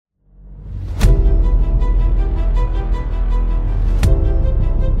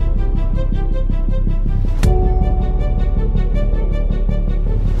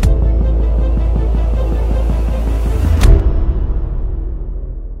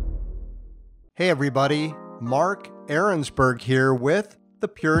Hey everybody, Mark Ahrensberg here with The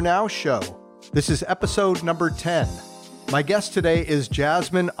Pure Now Show. This is episode number 10. My guest today is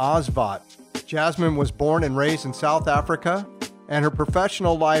Jasmine Osvat. Jasmine was born and raised in South Africa, and her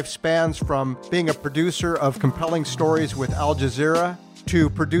professional life spans from being a producer of compelling stories with Al Jazeera to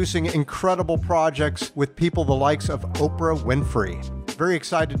producing incredible projects with people the likes of Oprah Winfrey. Very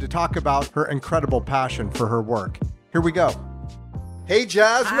excited to talk about her incredible passion for her work. Here we go. Hey,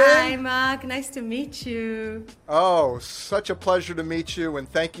 Jasmine. Hi, Mark. Nice to meet you. Oh, such a pleasure to meet you, and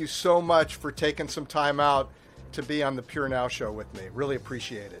thank you so much for taking some time out to be on the Pure Now Show with me. Really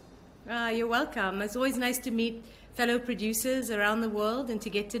appreciate it. You're welcome. It's always nice to meet fellow producers around the world and to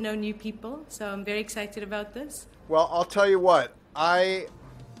get to know new people. So I'm very excited about this. Well, I'll tell you what, I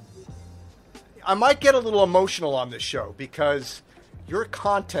might get a little emotional on this show because your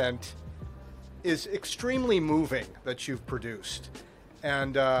content is extremely moving that you've produced.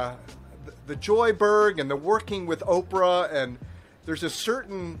 And the Joyberg and the working with Oprah, and there's a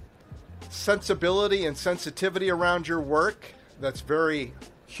certain sensibility and sensitivity around your work that's very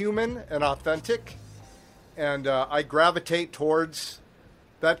human and authentic. And I gravitate towards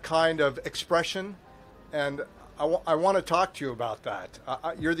that kind of expression. And I want to talk to you about that.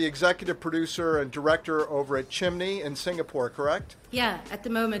 You're the executive producer and director over at Chimney in Singapore, correct? Yeah, at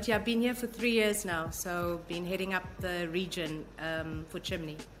the moment. Yeah, I've been here for 3 years now, so been heading up the region for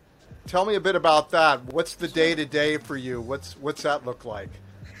Chimney. Tell me a bit about that. What's the day-to-day for you? What's that look like?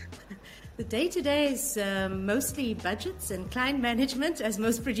 The day-to-day is mostly budgets and client management, as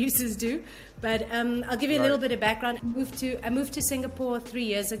most producers do. But I'll give you a little bit of background. I moved to Singapore 3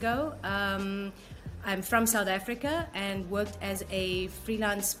 years ago. I'm from South Africa and worked as a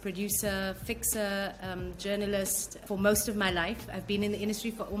freelance producer, fixer, journalist for most of my life. I've been in the industry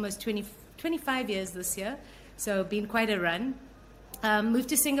for almost 25 years this year, so been quite a run. Moved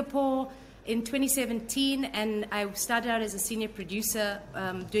to Singapore in 2017, and I started out as a senior producer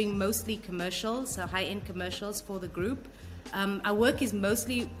doing mostly commercials, so high-end commercials for the group. Our work is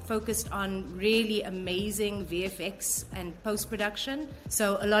mostly focused on really amazing VFX and post-production.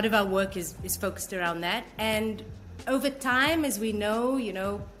 So a lot of our work is focused around that. And over time, as we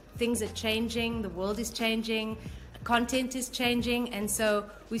know, things are changing, the world is changing, content is changing. And so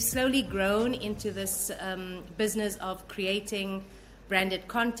we've slowly grown into this business of creating branded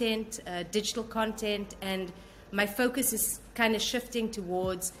content, digital content. And my focus is kind of shifting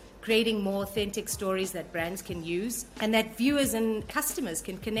towards creating more authentic stories that brands can use and that viewers and customers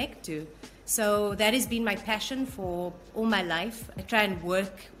can connect to. So that has been my passion for all my life. I try and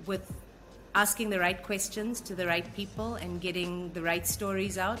work with asking the right questions to the right people and getting the right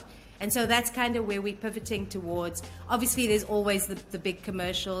stories out. And so that's kind of where we're pivoting towards. Obviously, there's always the big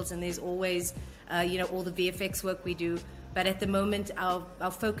commercials and there's always, all the VFX work we do. But at the moment, our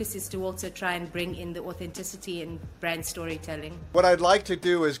focus is to also try and bring in the authenticity in brand storytelling. What I'd like to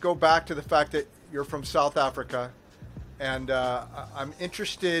do is go back to the fact that you're from South Africa, and I'm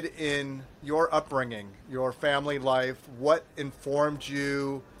interested in your upbringing, your family life, what informed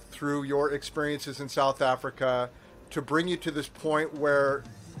you through your experiences in South Africa to bring you to this point where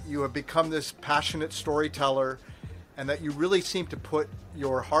you have become this passionate storyteller and that you really seem to put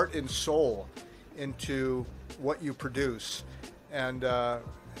your heart and soul into what you produce. And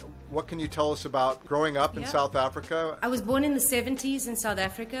what can you tell us about growing up in South Africa? I was born in the 70s in South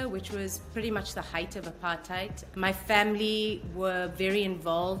Africa, which was pretty much the height of apartheid. My family were very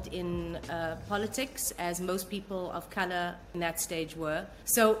involved in politics, as most people of color in that stage were.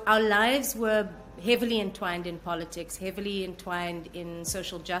 So our lives were heavily entwined in politics, heavily entwined in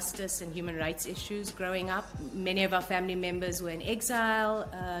social justice and human rights issues growing up. Many of our family members were in exile,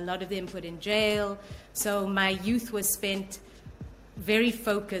 a lot of them put in jail. So my youth was spent very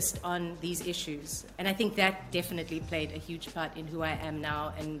focused on these issues. And I think that definitely played a huge part in who I am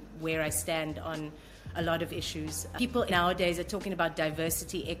now and where I stand on a lot of issues. People nowadays are talking about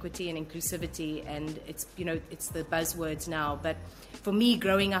diversity, equity, and inclusivity, and it's the buzzwords now. But for me,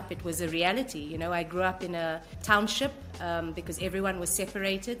 growing up, it was a reality. I grew up in a township because everyone was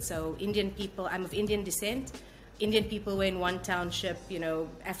separated. So Indian people, I'm of Indian descent. Indian people were in one township,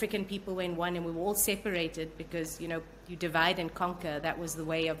 African people were in one, and we were all separated because, you divide and conquer. That was the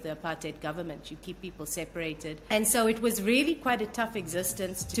way of the apartheid government. You keep people separated. And so it was really quite a tough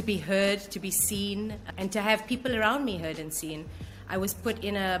existence to be heard, to be seen, and to have people around me heard and seen. I was put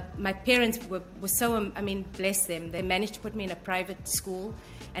in my parents were so, bless them, they managed to put me in a private school.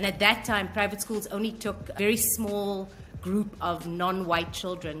 And at that time, private schools only took a very small group of non-white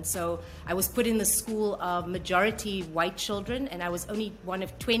children. So I was put in the school of majority white children, and I was only one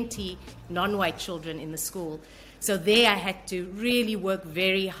of 20 non-white children in the school. So there I had to really work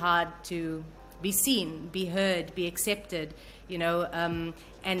very hard to be seen, be heard, be accepted, and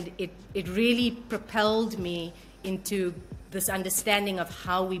it really propelled me into this understanding of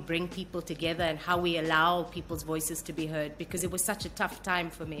how we bring people together and how we allow people's voices to be heard, because it was such a tough time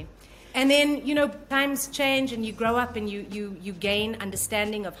for me. And then, times change and you grow up and you gain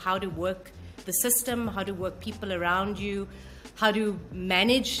understanding of how to work the system, how to work people around you, how to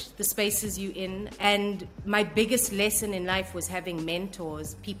manage the spaces you're in. And my biggest lesson in life was having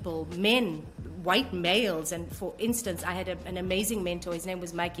mentors, men, white males. And for instance, I had an amazing mentor. His name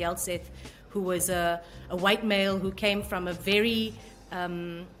was Mike Yelseth, who was a white male who came from a very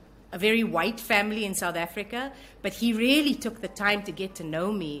white family in South Africa, but he really took the time to get to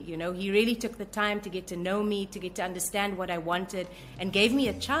know me. He really took the time to get to know me, to get to understand what I wanted, and gave me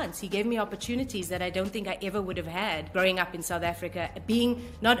a chance. He gave me opportunities that I don't think I ever would have had growing up in South Africa, being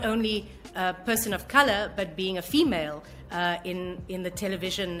not only a person of color, but being a female in the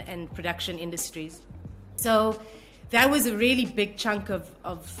television and production industries. So that was a really big chunk of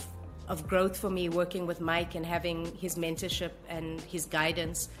growth for me, working with Mike and having his mentorship and his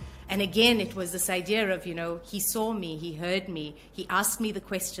guidance. And again, it was this idea of, he saw me, he heard me, he asked me the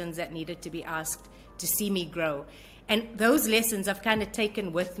questions that needed to be asked to see me grow. And those lessons I've kind of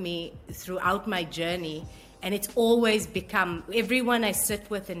taken with me throughout my journey. And it's always become, everyone I sit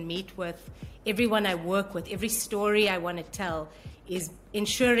with and meet with, everyone I work with, every story I want to tell is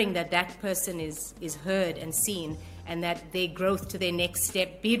ensuring that that person is heard and seen, and that their growth to their next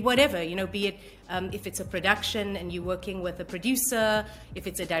step, be it whatever, be it if it's a production and you're working with a producer, if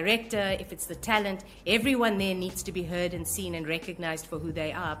it's a director, if it's the talent, everyone there needs to be heard and seen and recognized for who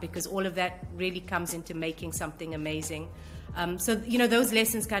they are, because all of that really comes into making something amazing. So, those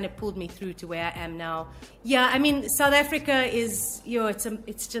lessons kind of pulled me through to where I am now. Yeah, I mean, South Africa is,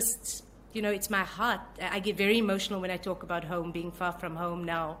 it's just, it's my heart. I get very emotional when I talk about home, being far from home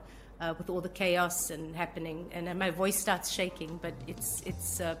now. With all the chaos and happening, and my voice starts shaking, but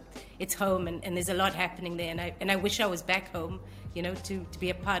it's home, and there's a lot happening there, and I wish I was back home, to be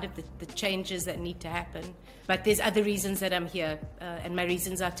a part of the changes that need to happen. But there's other reasons that I'm here, and my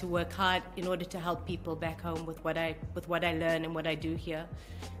reasons are to work hard in order to help people back home with what I learn and what I do here.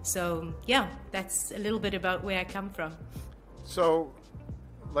 So yeah, that's a little bit about where I come from. So,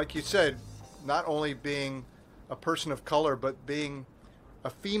 like you said, not only being a person of color, but being a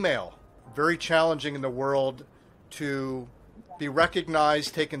female, very challenging in the world to be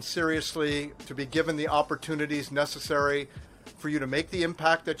recognized, taken seriously, to be given the opportunities necessary for you to make the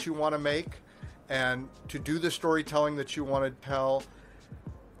impact that you want to make and to do the storytelling that you want to tell.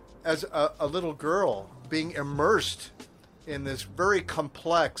 As a little girl, being immersed in this very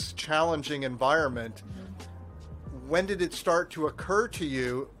complex, challenging environment, when did it start to occur to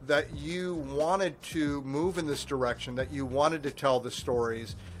you that you wanted to move in this direction, that you wanted to tell the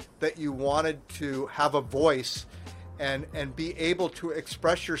stories, that you wanted to have a voice and be able to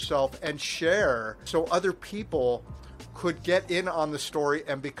express yourself and share so other people could get in on the story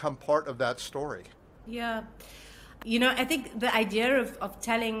and become part of that story? Yeah. I think the idea of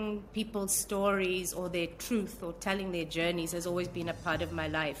telling people's stories or their truth or telling their journeys has always been a part of my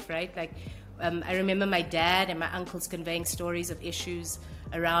life, right? Like, I remember my dad and my uncles conveying stories of issues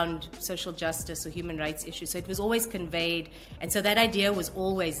around social justice or human rights issues. So it was always conveyed. And so that idea was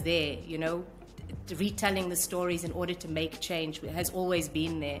always there, retelling the stories in order to make change has always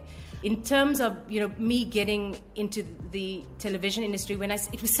been there. In terms of, me getting into the television industry,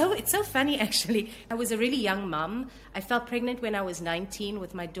 it's so funny actually. I was a really young mom. I fell pregnant when I was 19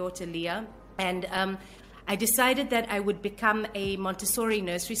 with my daughter Leah. And I decided that I would become a Montessori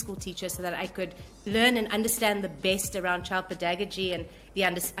nursery school teacher so that I could learn and understand the best around child pedagogy and the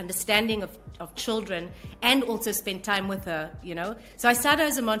understanding of children, and also spend time with her, So I started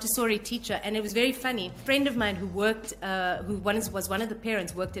as a Montessori teacher, and it was very funny. A friend of mine who worked, was one of the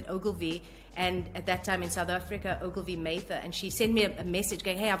parents, worked at Ogilvy, and at that time in South Africa, Ogilvy Mather, and she sent me a message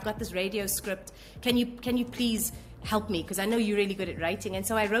going, "Hey, I've got this radio script. Can you please help me, because I know you're really good at writing." And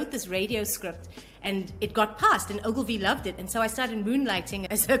so I wrote this radio script, and it got passed, and Ogilvy loved it. And so I started moonlighting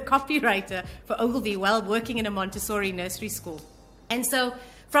as a copywriter for Ogilvy while working in a Montessori nursery school. And so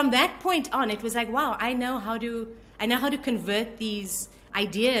from that point on, it was like, wow, I know how to convert these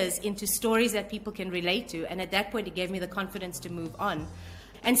ideas into stories that people can relate to. And at that point, it gave me the confidence to move on.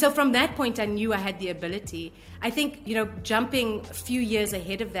 And so from that point, I knew I had the ability. I think, jumping a few years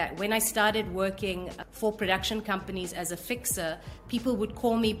ahead of that, when I started working for production companies as a fixer, people would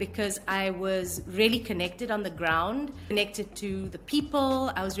call me because I was really connected on the ground, connected to the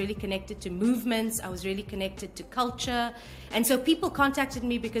people. I was really connected to movements. I was really connected to culture. And so people contacted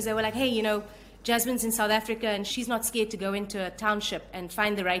me because they were like, hey, Jasmine's in South Africa and she's not scared to go into a township and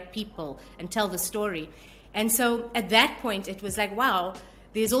find the right people and tell the story. And so at that point, it was like, wow,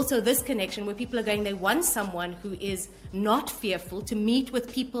 there's also this connection where people are going, they want someone who is not fearful to meet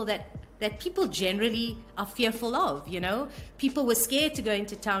with people that people generally are fearful of, you know? People were scared to go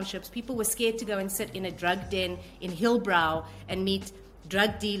into townships. People were scared to go and sit in a drug den in Hillbrow and meet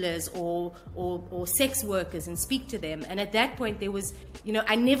drug dealers or sex workers and speak to them. And at that point, there was, you know,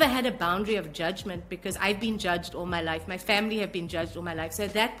 I never had a boundary of judgment because I've been judged all my life. My family have been judged all my life. So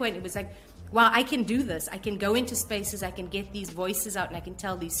at that point, it was like, wow, I can do this. I can go into spaces, I can get these voices out, and I can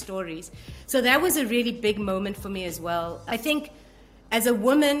tell these stories. So that was a really big moment for me as well. I think as a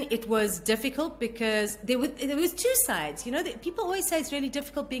woman, it was difficult because there was two sides. You know, people always say it's really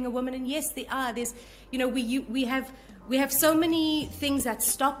difficult being a woman, and yes, they are. There's, you know, we have so many things that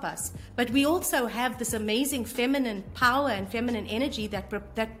stop us, but we also have this amazing feminine power and feminine energy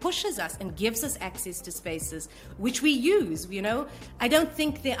that pushes us and gives us access to spaces, which we use, you know. I don't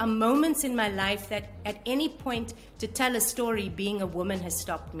think there are moments in my life that at any point to tell a story being a woman has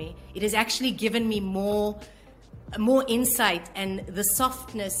stopped me. It has actually given me more insight and the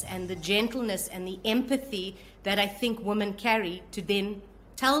softness and the gentleness and the empathy that I think women carry to then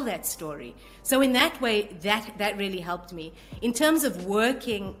tell that story. So in that way, that really helped me. In terms of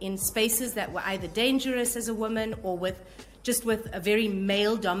working in spaces that were either dangerous as a woman or with a very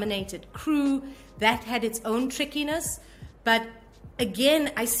male-dominated crew, that had its own trickiness. But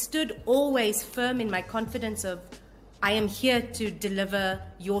again, I stood always firm in my confidence of, I am here to deliver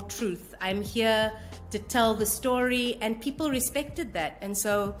your truth. I'm here to tell the story, and people respected that. And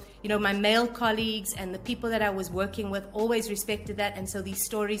so, you know, my male colleagues and the people that I was working with always respected that, and so these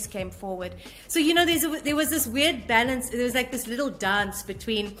stories came forward. So, you know, there was this weird balance. There was like this little dance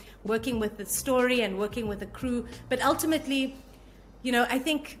between working with the story and working with the crew. But ultimately, you know, I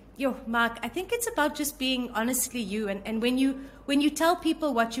think, Mark, I think it's about just being honestly you. And when you tell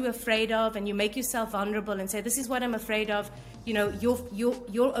people what you're afraid of and you make yourself vulnerable and say, this is what I'm afraid of, you know,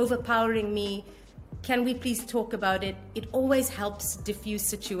 you're overpowering me. Can we please talk about it? It always helps diffuse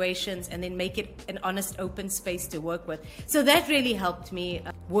situations and then make it an honest, open space to work with. So that really helped me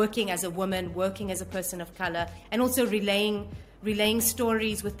working as a woman, working as a person of color, and also relaying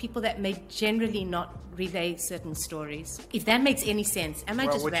stories with people that may generally not relay certain stories. If that makes any sense. Am I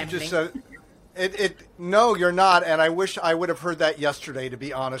just rambling? You just said, no, you're not. And I wish I would have heard that yesterday, to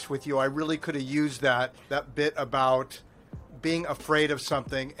be honest with you. I really could have used that bit about being afraid of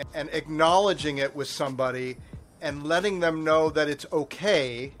something and acknowledging it with somebody and letting them know that it's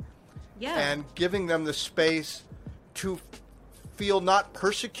okay, and giving them the space to feel not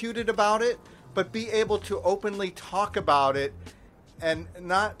persecuted about it, but be able to openly talk about it and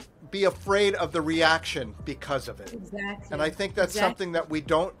not be afraid of the reaction because of it. Exactly. And I think that's something that we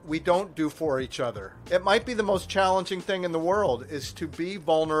don't do for each other. It might be the most challenging thing in the world, is to be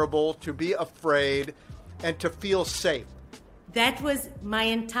vulnerable, to be afraid, and to feel safe. That was my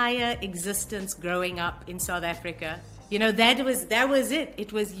entire existence growing up in South Africa. You know, that was it.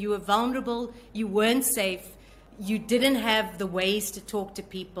 It was, you were vulnerable, you weren't safe, you didn't have the ways to talk to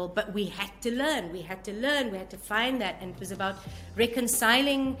people, but we had to learn. We had to find that. And it was about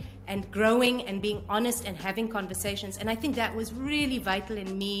reconciling and growing and being honest and having conversations. And I think that was really vital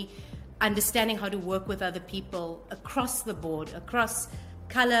in me understanding how to work with other people across the board, across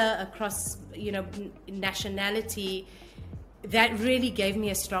color, across, you know, nationality. That really gave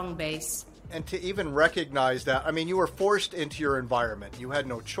me a strong base. And to even recognize that, I mean, you were forced into your environment. You had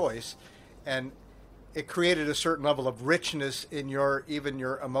no choice. And it created a certain level of richness in your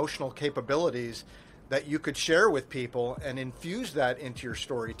emotional capabilities that you could share with people and infuse that into your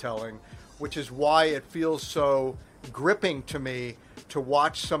storytelling, which is why it feels so gripping to me to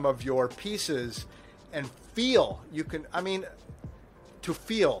watch some of your pieces and feel. To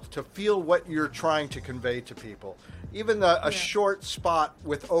feel what you're trying to convey to people. Even a short spot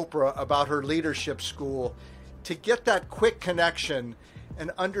with Oprah about her leadership school, to get that quick connection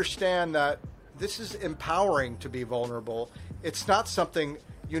and understand that this is empowering to be vulnerable. It's not something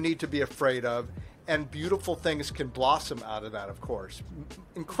you need to be afraid of, and beautiful things can blossom out of that, of course.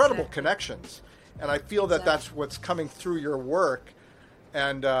 Incredible connections. And I feel that that's what's coming through your work,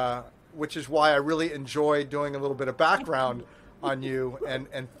 and which is why I really enjoy doing a little bit of background on you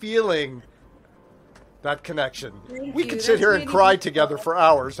and feeling that connection. We could sit here and cry together for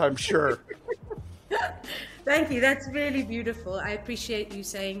hours, I'm sure. Thank you. That's really beautiful. I appreciate you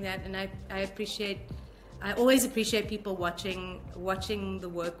saying that, and I always appreciate people watching the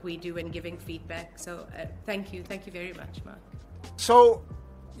work we do and giving feedback. So thank you very much, Mark. So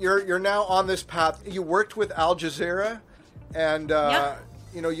you're now on this path. You worked with Al Jazeera, and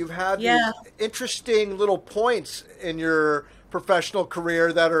you've had Yeah. these interesting little points in your professional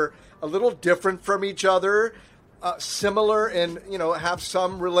career that are a little different from each other, similar and, have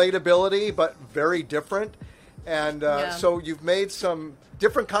some relatability, but very different. And so you've made some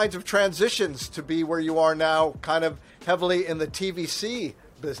different kinds of transitions to be where you are now, kind of heavily in the TVC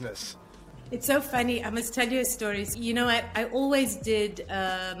business. It's so funny. I must tell you a story. I always did.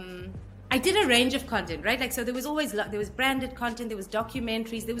 I did a range of content, right? Like, so there was branded content, there was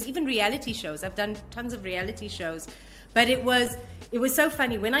documentaries, there was even reality shows. I've done tons of reality shows, but it was so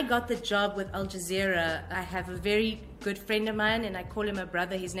funny. When I got the job with Al Jazeera, I have a very good friend of mine, and I call him a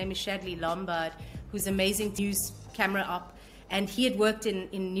brother. His name is Shadley Lombard, who's amazing news camera op. And he had worked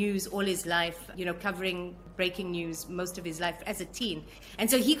in news all his life, covering breaking news most of his life as a teen. And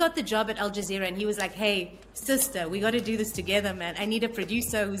so he got the job at Al Jazeera, and he was like, hey, sister, we got to do this together, man. I need a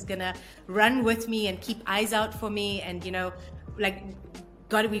producer who's going to run with me and keep eyes out for me. And,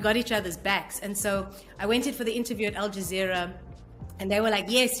 we got each other's backs. And so I went in for the interview at Al Jazeera, and they were like,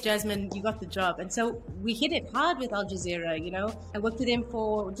 yes, Jasmine, you got the job. And so we hit it hard with Al Jazeera, I worked with them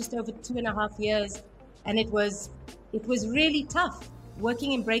for just over 2.5 years. And it was really tough.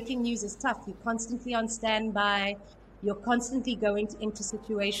 Working in breaking news is tough. You're constantly on standby. You're constantly going into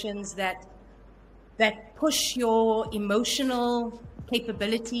situations that push your emotional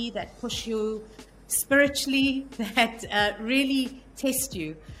capability, that push you spiritually, that really test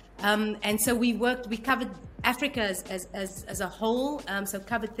you. And so we covered Africa as a whole. So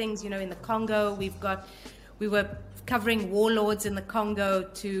covered things, in the Congo. We were covering warlords in the Congo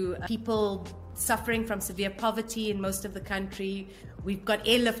to people suffering from severe poverty in most of the country. We've got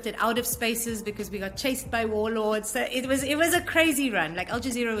airlifted out of spaces because we got chased by warlords. So it was a crazy run. Like, Al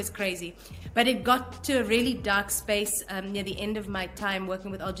Jazeera was crazy. But it got to a really dark space near the end of my time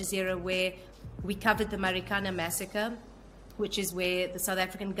working with Al Jazeera, where we covered the Marikana massacre, which is where the South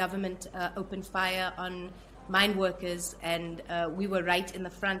African government opened fire on mine workers, and we were right in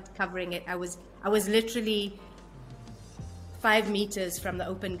the front covering it. I was literally 5 meters from the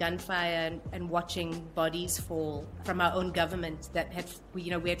open gunfire and watching bodies fall from our own government that we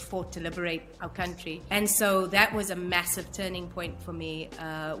had fought to liberate our country. And so that was a massive turning point for me,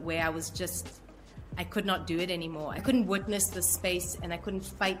 where I could not do it anymore. I couldn't witness the space, and I couldn't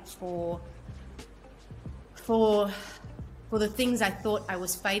fight for the things I thought I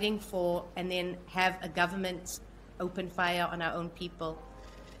was fighting for, and then have a government open fire on our own people.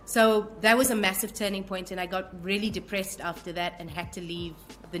 So that was a massive turning point, and I got really depressed after that and had to leave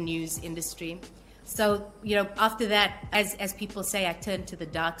the news industry. So, after that, as people say, I turned to the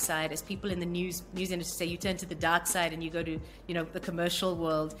dark side. As people in the news industry say, you turn to the dark side and you go to, the commercial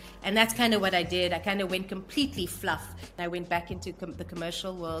world. And that's kind of what I did. I kind of went completely fluff. I went back into the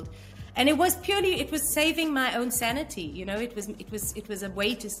commercial world. And it was saving my own sanity. It was a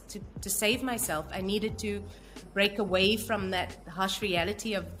way to save myself. I needed to break away from that harsh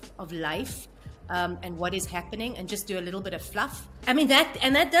reality of life and what is happening, and just do a little bit of fluff. I mean,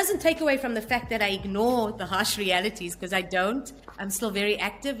 that doesn't take away from the fact that I ignore the harsh realities, because I don't. I'm still very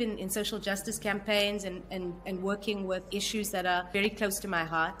active in social justice campaigns and working with issues that are very close to my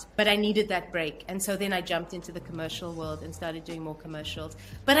heart. But I needed that break. And so then I jumped into the commercial world and started doing more commercials.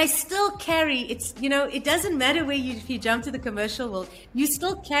 But I still carry, it doesn't matter if you jump to the commercial world, you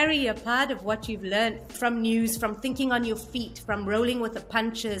still carry a part of what you've learned from news, from thinking on your feet, from rolling with the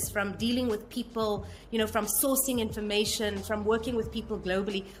punches, from dealing with people, from sourcing information, from working with people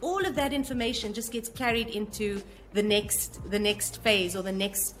globally. All of that information just gets carried into the next phase, or the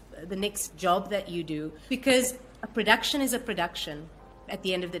next job that you do, because a production is a production. At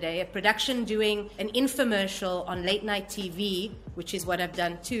the end of the day, a production doing an infomercial on late night TV, which is what I've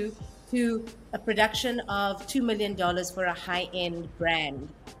done too, to a production of $2 million for a high-end brand.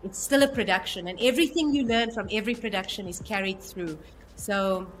 It's still a production, and everything you learn from every production is carried through.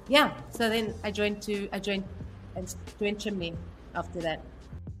 So then I joined Chimney after that.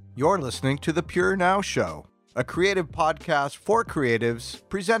 You're listening to The Pure Now Show, a creative podcast for creatives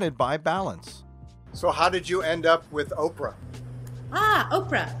presented by Balance. So how did you end up with Oprah?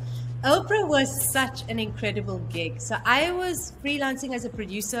 Oprah. Oprah was such an incredible gig. So I was freelancing as a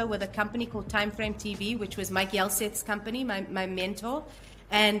producer with a company called Timeframe TV, which was Mike Yelseth's company, my mentor.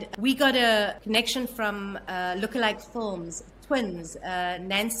 And we got a connection from Lookalike Films, twins,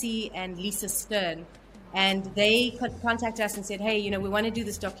 Nancy and Lisa Stern. And they contacted us and said, hey, we want to do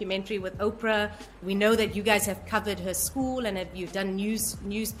this documentary with Oprah. We know that you guys have covered her school and you've done news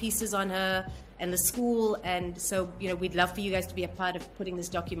pieces on her and the school. And so, we'd love for you guys to be a part of putting this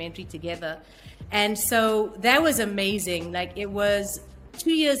documentary together. And so that was amazing. Like, it was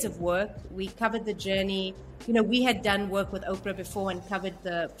 2 years of work. We covered the journey. You know, we had done work with Oprah before and covered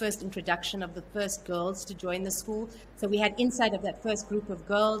the first introduction of the first girls to join the school. So we had insight of that first group of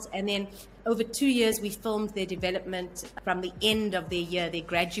girls. And then over 2 years, we filmed their development from the end of their year, their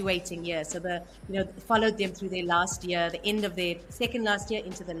graduating year. So followed them through their last year, the end of their second last year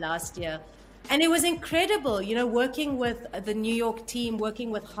into the last year. And it was incredible, you know, working with the New York team, working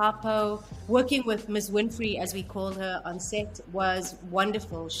with Harpo, working with Ms. Winfrey, as we call her on set, was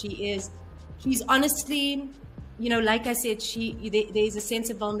wonderful. She's honestly, you know, like I said, there's a sense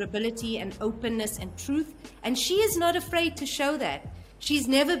of vulnerability and openness and truth, and she is not afraid to show that. She's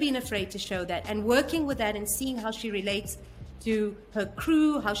never been afraid to show that. And working with that and seeing how she relates to her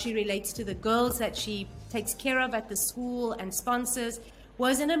crew, how she relates to the girls that she takes care of at the school and sponsors,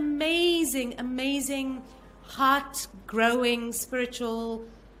 was an amazing, amazing, heart-growing, spiritual,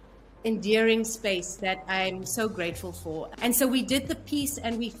 endearing space that I'm so grateful for. And so we did the piece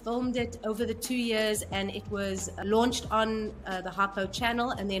and we filmed it over the 2 years, and it was launched on the Harpo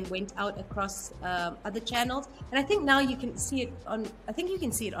channel and then went out across other channels. And I think now you can see it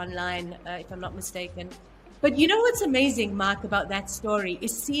online, if I'm not mistaken. But you know what's amazing, Mark, about that story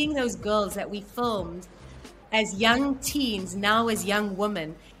is seeing those girls that we filmed as young teens, now as young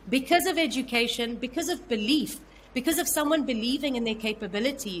women, because of education, because of belief, because of someone believing in their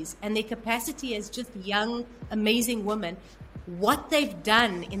capabilities and their capacity as just young, amazing women, what they've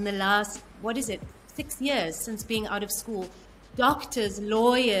done in the last, 6 years since being out of school. Doctors,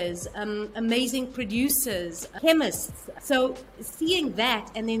 lawyers, amazing producers, chemists. So seeing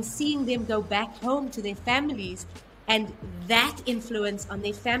that and then seeing them go back home to their families, and that influence on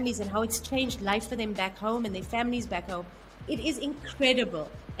their families and how it's changed life for them back home and their families back home, it is incredible.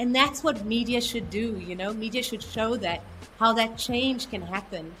 And that's what media should do, you know. Media should show that, how that change can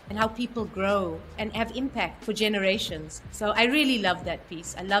happen and how people grow and have impact for generations. So I really loved that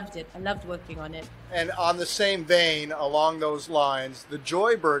piece. I loved it. I loved working on it. And on the same vein, along those lines, the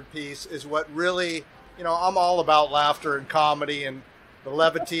Joybird piece is what really, you know, I'm all about laughter and comedy and the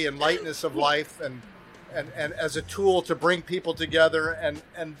levity and lightness of life and as a tool to bring people together.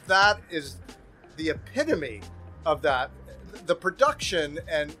 And that is the epitome of that. The production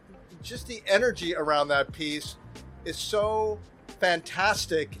and just the energy around that piece is so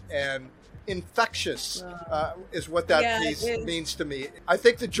fantastic and infectious, is what that piece means to me. I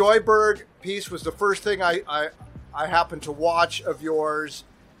think the Joybird piece was the first thing I happened to watch of yours,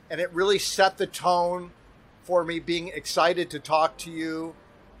 and it really set the tone for me being excited to talk to you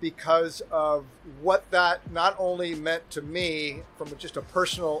because of what that not only meant to me from just a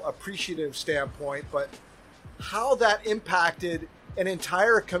personal appreciative standpoint, but how that impacted an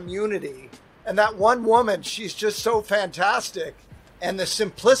entire community. And that one woman, she's just so fantastic. And the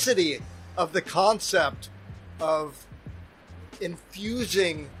simplicity of the concept of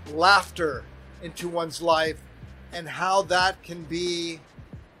infusing laughter into one's life and how that can be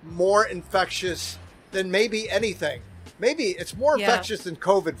more infectious than maybe anything. Maybe it's more infectious than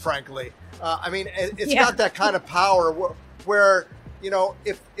COVID, frankly. I mean, it's got that kind of power where, you know,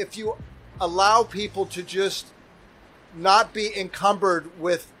 if you allow people to just not be encumbered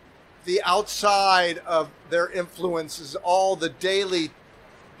with the outside of their influences, all the daily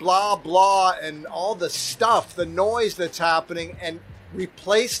blah, blah, and all the stuff, the noise that's happening, and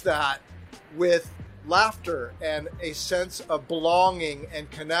replace that with laughter and a sense of belonging and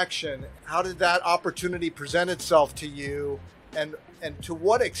connection. How did that opportunity present itself to you? And to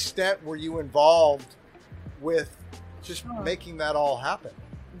what extent were you involved with just making that all happen?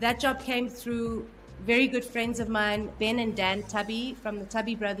 That job came through very good friends of mine, Ben and Dan Tubby from the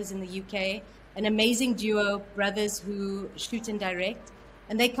Tubby Brothers in the UK, an amazing duo, brothers who shoot and direct.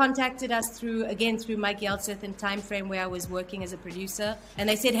 And they contacted us through Mike Yeltseth and Timeframe, where I was working as a producer. And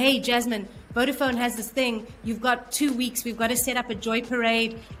they said, hey, Jasmine, Vodafone has this thing. You've got 2 weeks. We've got to set up a joy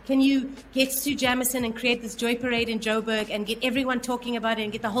parade. Can you get Sue Jamison and create this joy parade in Joburg and get everyone talking about it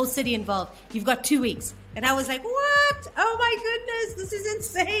and get the whole city involved? You've got 2 weeks. And I was like, what? Oh, my goodness, this is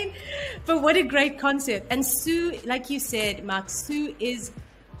insane. But what a great concept. And Sue, like you said, Mark, Sue is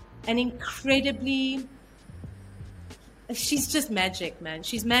an incredibly... She's just magic, man.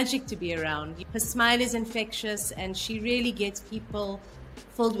 She's magic to be around. Her smile is infectious, and she really gets people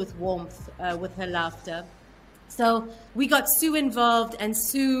filled with warmth with her laughter. So we got Sue involved, and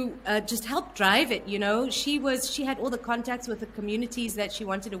Sue just helped drive it. You know, she had all the contacts with the communities that she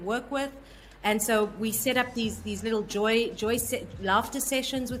wanted to work with, and so we set up these little laughter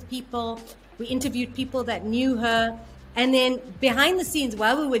sessions with people. We interviewed people that knew her, and then behind the scenes,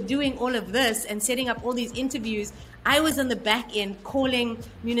 while we were doing all of this and setting up all these interviews, I was on the back end calling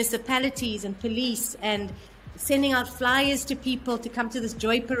municipalities and police and sending out flyers to people to come to this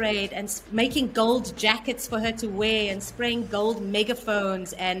joy parade and making gold jackets for her to wear and spraying gold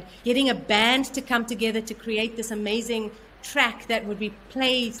megaphones and getting a band to come together to create this amazing track that would be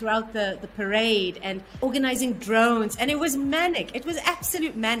played throughout the parade and organizing drones. And it was manic. It was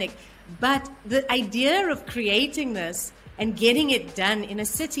absolute manic. But the idea of creating this and getting it done in a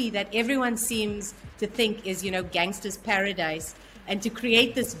city that everyone seems to think is, gangster's paradise, and to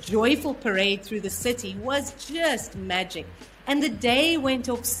create this joyful parade through the city was just magic. And the day went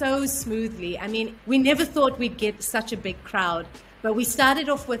off so smoothly. I mean, we never thought we'd get such a big crowd, but we started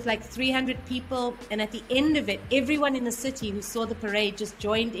off with like 300 people. And at the end of it, everyone in the city who saw the parade just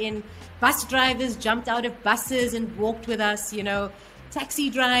joined in. Bus drivers jumped out of buses and walked with us, taxi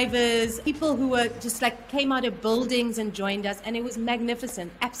drivers, people who were just like came out of buildings and joined us. And it was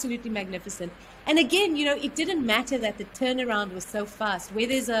magnificent, absolutely magnificent. And again, it didn't matter that the turnaround was so fast, where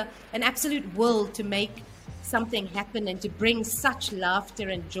there's an absolute will to make something happen and to bring such laughter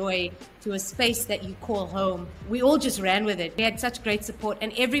and joy to a space that you call home. We all just ran with it. We had such great support,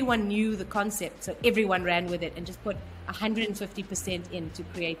 and everyone knew the concept. So everyone ran with it and just put 150% in to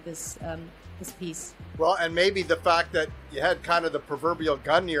create this piece. Well, and maybe the fact that you had kind of the proverbial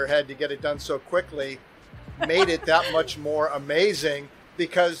gun to your head to get it done so quickly made it that much more amazing,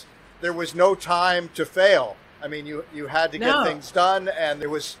 because there was no time to fail. I mean, you had to get things done, and there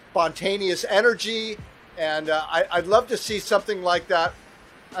was spontaneous energy. And I'd love to see something like that.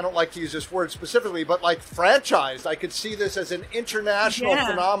 I don't like to use this word specifically, but like franchised. I could see this as an international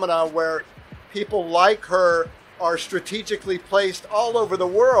phenomena where people like her are strategically placed all over the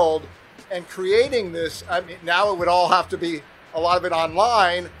world and creating this. I mean, now it would all have to be a lot of it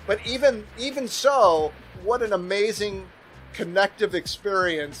online, but even so, what an amazing connective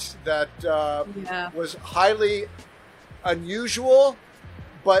experience that was highly unusual,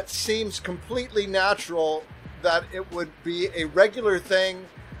 but seems completely natural that it would be a regular thing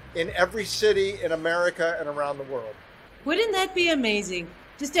in every city in America and around the world. Wouldn't that be amazing?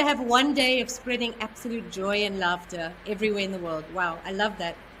 Just to have one day of spreading absolute joy and laughter everywhere in the world. Wow, I love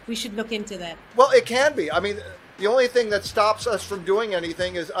that. We should look into that. Well, it can be. I mean, the only thing that stops us from doing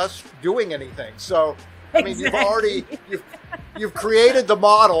anything is us doing anything. So, I mean, you've created the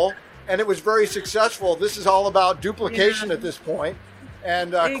model, and it was very successful. This is all about duplication at this point,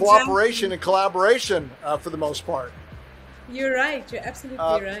 and cooperation and collaboration for the most part. You're right. You're absolutely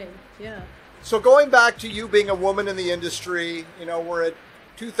right. Yeah. So going back to you being a woman in the industry, we're at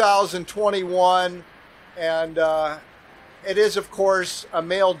 2021, and it is, of course, a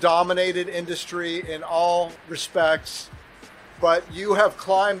male-dominated industry in all respects, but you have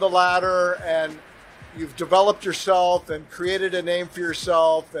climbed the ladder and you've developed yourself and created a name for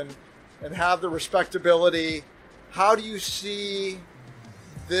yourself and have the respectability. How do you see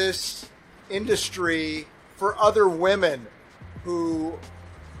this industry for other women who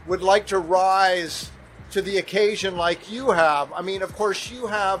would like to rise to the occasion like you have? I mean, of course, you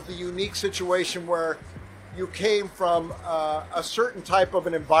have the unique situation where you came from a certain type of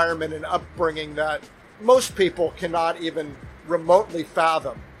an environment and upbringing that most people cannot even remotely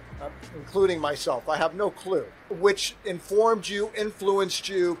fathom, including myself. I have no clue, which informed you, influenced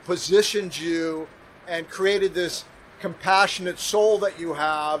you, positioned you, and created this compassionate soul that you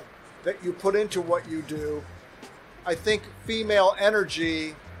have, that you put into what you do. I think female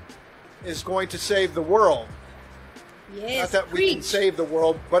energy is going to save the world. Yes, not that we can save the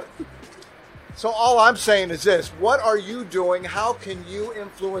world, but so all I'm saying is this: what are you doing? How can you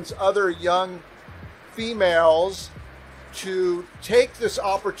influence other young females to take this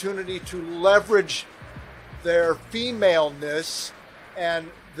opportunity to leverage their femaleness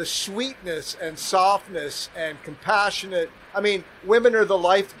and the sweetness and softness and compassionate? I mean, women are the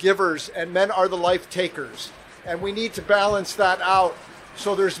life givers and men are the life takers. And we need to balance that out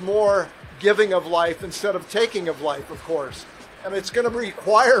so there's more giving of life instead of taking of life, of course. And it's going to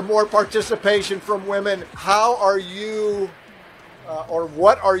require more participation from women. How are you, or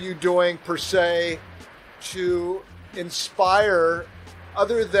what are you doing per se, to inspire,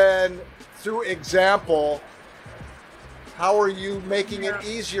 other than through example? How are you making it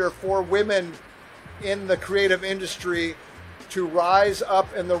easier for women in the creative industry to rise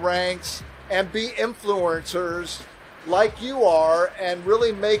up in the ranks and be influencers like you are and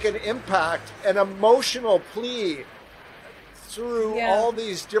really make an impact, an emotional plea through all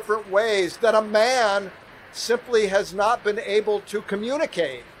these different ways that a man simply has not been able to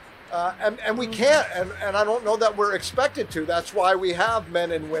communicate? And we can't, and I don't know that we're expected to. That's why we have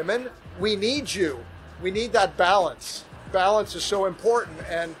men and women. We need you. We need that balance. Balance is so important.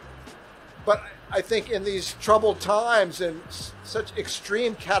 But I think in these troubled times and such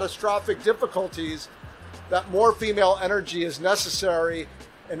extreme catastrophic difficulties, that more female energy is necessary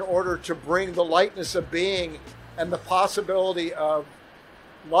in order to bring the lightness of being and the possibility of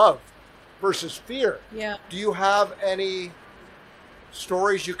love versus fear. Yeah. Do you have any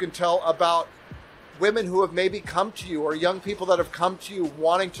stories you can tell about women who have maybe come to you, or young people that have come to you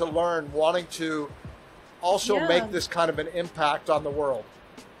wanting to learn, wanting to also make this kind of an impact on the world?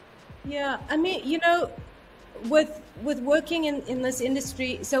 Yeah, I mean, you know, with working in this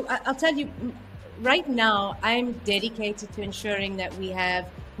industry, so I'll tell you, right now, I'm dedicated to ensuring that we have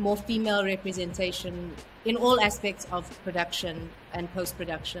more female representation in all aspects of production and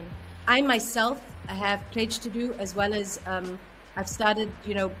post-production. I myself have pledged to do, as well as I've started,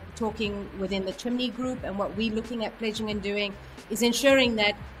 you know, talking within the Chimney Group, and what we're looking at pledging and doing is ensuring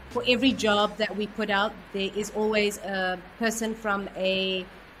that for every job that we put out, there is always a person from a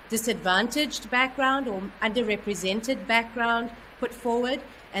disadvantaged background or underrepresented background put forward.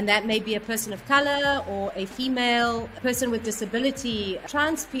 And that may be a person of color or a female, a person with disability,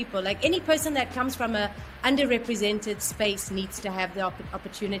 trans people, like any person that comes from a underrepresented space needs to have the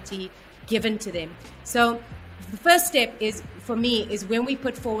opportunity given to them. So the first step is, for me, is when we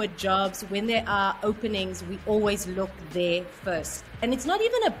put forward jobs, when there are openings, we always look there first. And it's not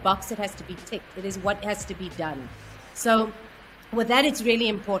even a box that has to be ticked. It is what has to be done. So with that, it's really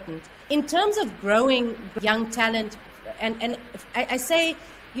important. In terms of growing young talent, and I say,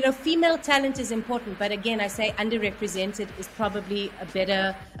 you know, female talent is important, but again, I say underrepresented is probably a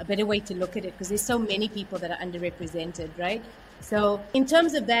better way to look at it, because there's so many people that are underrepresented, right? So in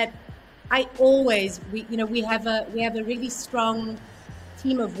terms of that, I always, we have a really strong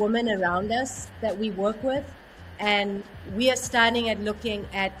team of women around us that we work with, and we are starting at looking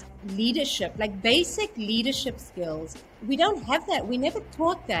at leadership, like basic leadership skills. We don't have that. We never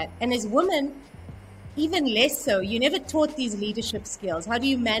taught that. And as women, even less so. You never taught these leadership skills. How do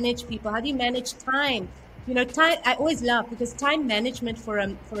you manage people? How do you manage time? You know, time, I always laugh because time management for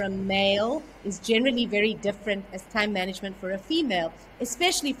a male is generally very different as time management for a female,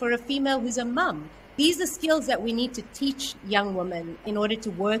 especially for a female who's a mum. These are skills that we need to teach young women in order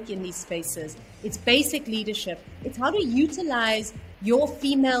to work in these spaces. It's basic leadership. It's how to utilize your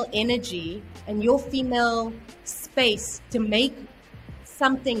female energy and your female space to make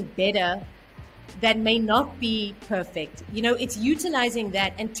something better that may not be perfect. You know, it's utilizing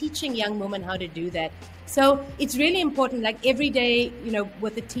that and teaching young women how to do that. So it's really important, like every day, you know,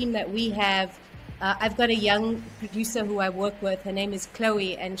 with the team that we have, I've got a young producer who I work with. Her name is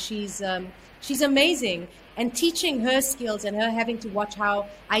Chloe, and she's amazing. And teaching her skills and her having to watch how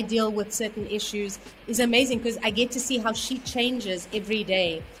I deal with certain issues is amazing, because I get to see how she changes every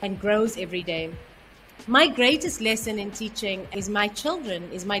day and grows every day. My greatest lesson in teaching is my children,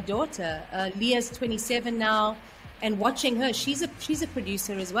 is my daughter. Leah's 27 now, and watching her, she's a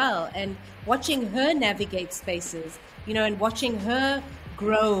producer as well, and watching her navigate spaces, you know, and watching her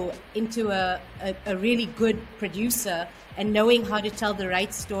grow into a really good producer and knowing how to tell the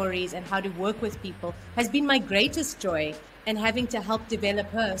right stories and how to work with people has been my greatest joy, and having to help develop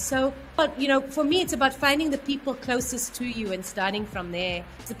her. So, but, you know, for me, it's about finding the people closest to you and starting from there.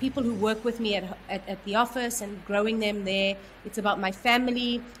 It's the people who work with me at the office and growing them there. It's about my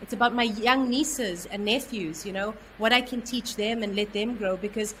family. It's about my young nieces and nephews, you know, what I can teach them and let them grow,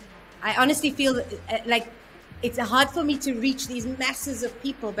 because I honestly feel like it's hard for me to reach these masses of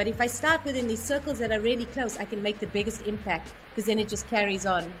people. But if I start within these circles that are really close, I can make the biggest impact, because then it just carries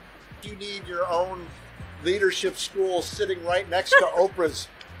on. You need your own leadership school sitting right next to Oprah's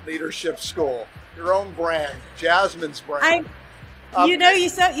leadership school, your own brand, Jasmine's brand. You know,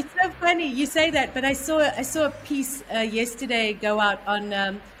 it's so funny you say that, but I saw a piece yesterday go out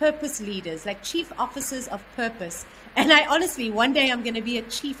on purpose leaders, like chief officers of purpose. And I honestly, one day I'm going to be a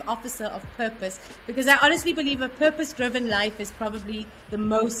chief officer of purpose, because I honestly believe a purpose-driven life is probably the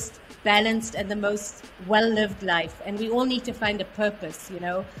most balanced and the most well-lived life. And we all need to find a purpose, you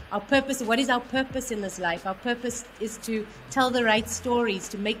know. Our purpose, what is our purpose in this life? Our purpose is to tell the right stories,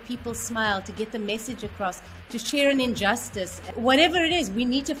 to make people smile, to get the message across, to share an injustice. Whatever it is, we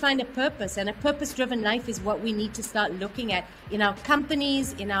need to find a purpose. And a purpose-driven life is what we need to start looking at in our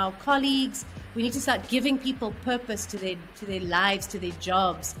companies, in our colleagues. We need to start giving people purpose to their lives, to their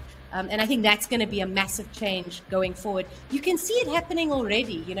jobs. And I think that's going to be a massive change going forward. You can see it happening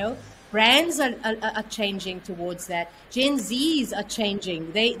already, you know. Brands are changing towards that. Gen Zs are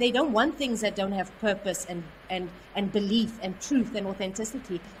changing. They don't want things that don't have purpose and belief and truth and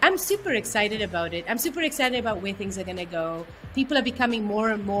authenticity. I'm super excited about it. I'm super excited about where things are going to go. People are becoming more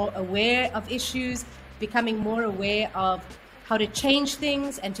and more aware of issues, becoming more aware of how to change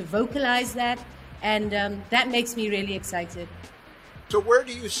things and to vocalize that. And that makes me really excited. So where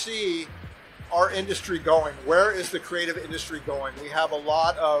do you see our industry going? Where is the creative industry going? We have a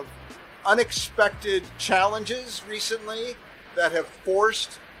lot of unexpected challenges recently that have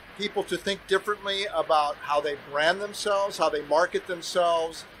forced people to think differently about how they brand themselves, how they market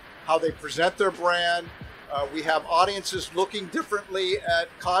themselves, how they present their brand. We have audiences looking differently at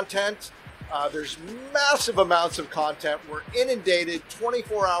content. There's massive amounts of content. We're inundated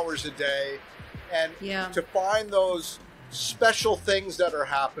 24 hours a day. And to find those special things that are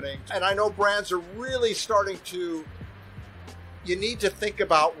happening. And I know brands are really starting to, you need to think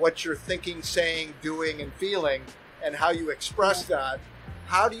about what you're thinking, saying, doing, and feeling, and how you express that.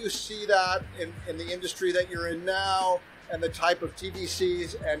 How do you see that in the industry that you're in now, and the type of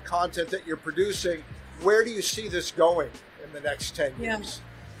TVCs and content that you're producing? Where do you see this going in the next 10 years?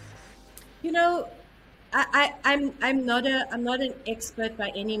 You know, I'm not an expert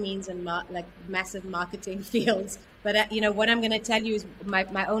by any means in massive marketing fields, but you know what I'm going to tell you is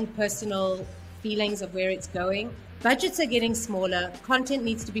my own personal feelings of where it's going. Budgets are getting smaller. Content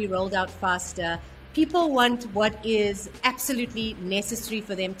needs to be rolled out faster. People want what is absolutely necessary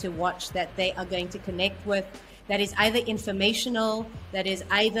for them to watch, that they are going to connect with, that is either informational, that is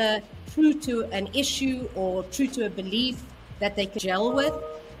either true to an issue or true to a belief that they can gel with.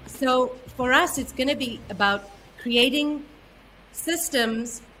 So for us, it's going to be about creating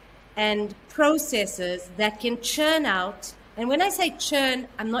systems and processes that can churn out. And when I say churn,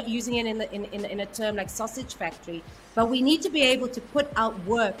 I'm not using it in a term like sausage factory, but we need to be able to put out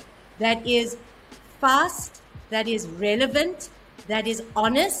work that is fast, that is relevant, that is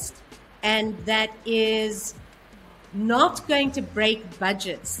honest, and that is not going to break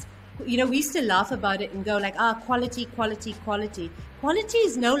budgets. You know, we used to laugh about it and go like, quality, quality, quality. Quality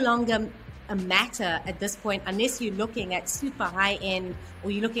is no longer a matter at this point unless you're looking at super high end or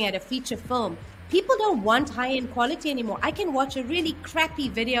you're looking at a feature film. People don't want high-end quality anymore. I can watch a really crappy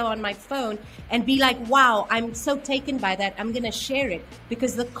video on my phone and be like, wow, I'm so taken by that. I'm going to share it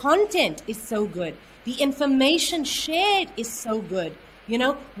because the content is so good. The information shared is so good. You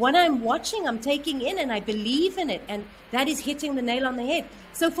know, what I'm watching, I'm taking in and I believe in it. And that is hitting the nail on the head.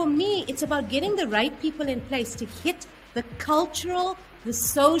 So for me, it's about getting the right people in place to hit the cultural, the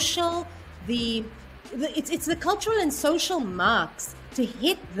social, it's the cultural and social marks, to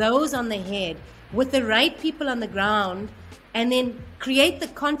hit those on the head with the right people on the ground, and then create the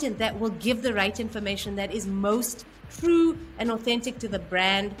content that will give the right information that is most true and authentic to the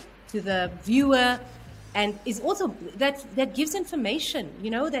brand, to the viewer, and is also that gives information, you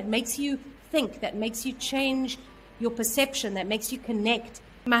know, that makes you think, that makes you change your perception, that makes you connect.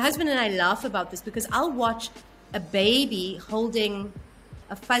 My husband and I laugh about this because I'll watch a baby holding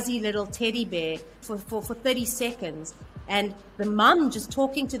a fuzzy little teddy bear for 30 seconds. And the mom just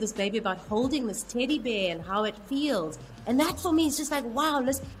talking to this baby about holding this teddy bear and how it feels. And that for me is just like, wow,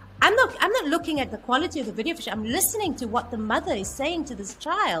 listen, I'm not looking at the quality of the video. I'm listening to what the mother is saying to this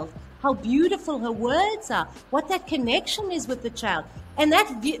child, how beautiful her words are, what that connection is with the child. And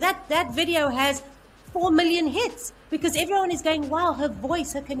that video has 4 million hits because everyone is going, wow, her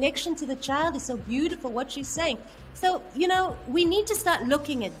voice, her connection to the child is so beautiful, what she's saying. So, you know, we need to start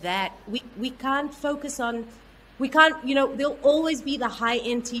looking at that. We can't focus on, you know, there'll always be the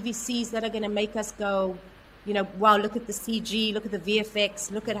high-end TVCs that are going to make us go, you know, wow, look at the CG, look at the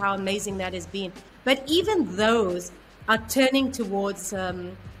VFX, look at how amazing that has been. But even those are turning towards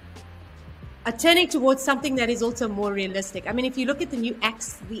something that is also more realistic. I mean, if you look at the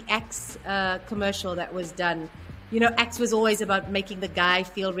Axe commercial that was done, you know, Axe was always about making the guy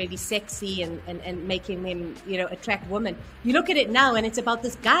feel really sexy and making him, you know, attract women. You look at it now and it's about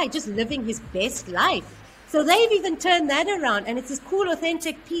this guy just living his best life. So they've even turned that around, and it's this cool,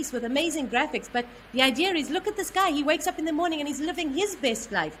 authentic piece with amazing graphics. But the idea is, look at this guy. He wakes up in the morning and he's living his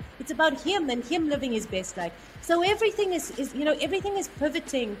best life. It's about him and him living his best life. So everything is everything is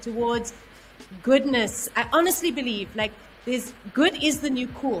pivoting towards goodness. I honestly believe, like, good is the new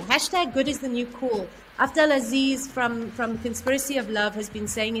cool. # good is the new cool. Afdal Aziz from Conspiracy of Love has been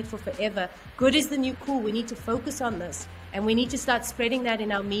saying it for forever. Good is the new cool. We need to focus on this. And we need to start spreading that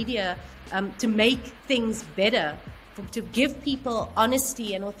in our media to make things better, to give people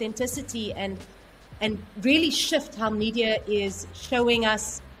honesty and authenticity and really shift how media is showing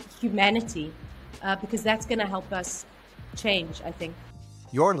us humanity, because that's going to help us change, I think.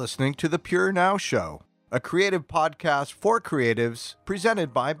 You're listening to The Pure Now Show, a creative podcast for creatives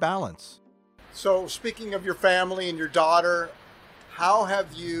presented by Balance. So speaking of your family and your daughter, how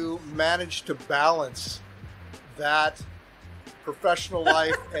have you managed to balance that professional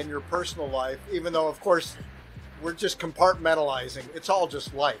life and your personal life, even though, of course, we're just compartmentalizing. It's all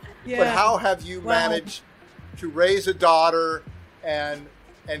just life. Yeah. But how have you managed to raise a daughter and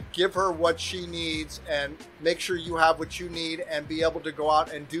and give her what she needs and make sure you have what you need and be able to go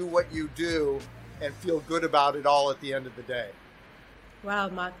out and do what you do and feel good about it all at the end of the day. Wow,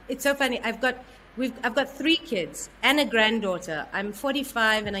 Mark. It's so funny. I've got 3 kids and a granddaughter. I'm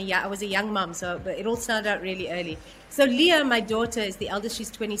 45 and I was a young mom, so it all started out really early. So Leah, my daughter, is the eldest.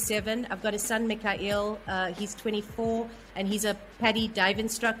 She's 27. I've got a son, Mikhail. He's 24, and he's a PADI dive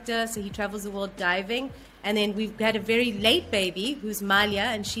instructor, so he travels the world diving. And then we've had a very late baby, who's Malia,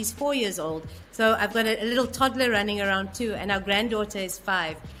 and she's 4 years old. So I've got a little toddler running around too, and our granddaughter is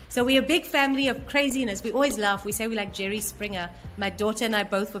 5. So we're a big family of craziness. We always laugh. We say we're like Jerry Springer. My daughter and I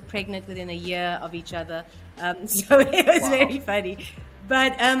both were pregnant within a year of each other. So it was very funny.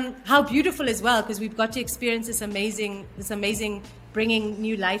 But how beautiful as well, because we've got to experience this amazing bringing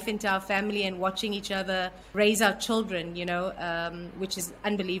new life into our family and watching each other raise our children, which is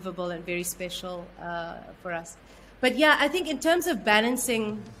unbelievable and very special for us. But yeah, I think in terms of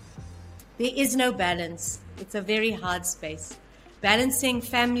balancing, there is no balance. It's a very hard space. Balancing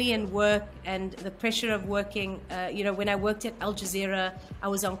family and work and the pressure of working. When I worked at Al Jazeera, I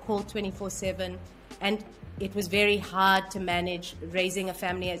was on call 24/7, and it was very hard to manage raising a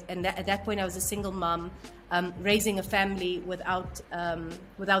family. And at that point, I was a single mom, raising a family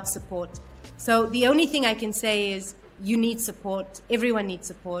without support. So the only thing I can say is you need support. Everyone needs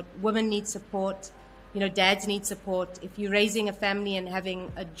support. Women need support. Dads need support. If you're raising a family and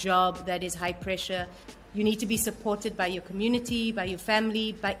having a job that is high pressure, you need to be supported by your community, by your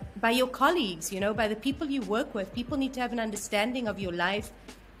family, by your colleagues, by the people you work with. People need to have an understanding of your life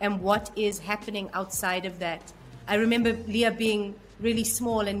and what is happening outside of that. I remember Leah being really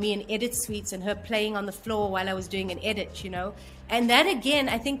small and me in edit suites and her playing on the floor while I was doing an edit, And that, again,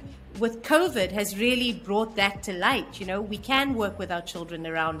 I think with COVID has really brought that to light. We can work with our children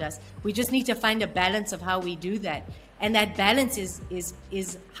around us. We just need to find a balance of how we do that. And that balance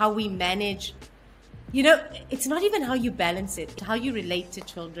is how we manage. It's not even how you balance it, it's how you relate to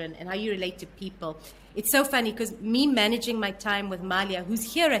children and how you relate to people. It's so funny because me managing my time with Malia,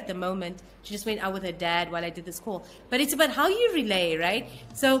 who's here at the moment, she just went out with her dad while I did this call. But it's about how you relay, right?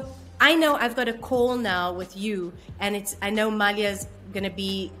 So I know I've got a call now with you, and I know Malia's going to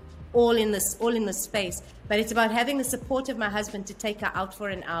be all in this space. But it's about having the support of my husband to take her out for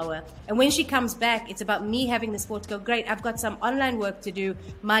an hour. And when she comes back, it's about me having the support to go, great, I've got some online work to do.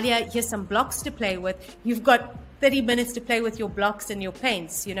 Malia, here's some blocks to play with. You've got 30 minutes to play with your blocks and your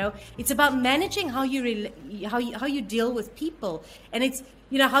paints, It's about managing how you deal with people. And it's,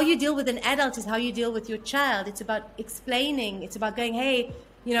 how you deal with an adult is how you deal with your child. It's about explaining. It's about going, hey,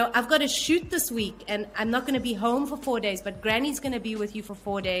 I've got to shoot this week and I'm not going to be home for 4 days, but Granny's going to be with you for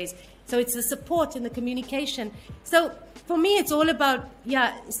 4 days. So it's the support and the communication. So for me, it's all about,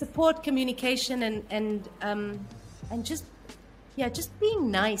 support, communication and just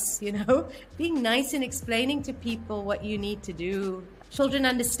being nice, being nice and explaining to people what you need to do. Children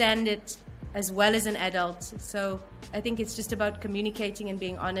understand it as well as an adult. So I think it's just about communicating and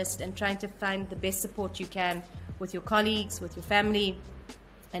being honest and trying to find the best support you can with your colleagues, with your family,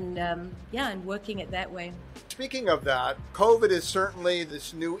 and and working it that way. Speaking of that, COVID is certainly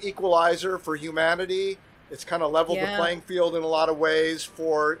this new equalizer for humanity. It's kind of leveled the playing field in a lot of ways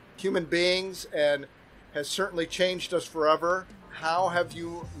for human beings and has certainly changed us forever. How have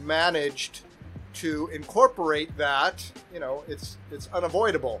you managed to incorporate that? It's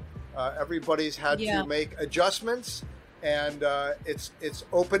unavoidable. Everybody's had to make adjustments, and it's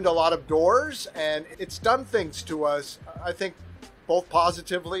opened a lot of doors, and it's done things to us, I think, both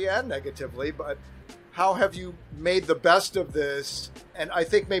positively and negatively. But how have you made the best of this? And I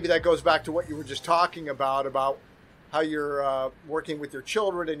think maybe that goes back to what you were just talking about how you're working with your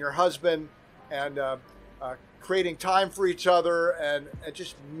children and your husband and creating time for each other and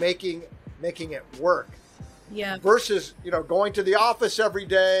just making it work. Yeah. Versus, going to the office every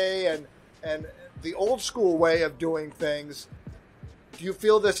day and the old school way of doing things. Do you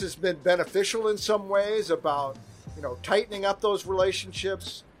feel this has been beneficial in some ways about, tightening up those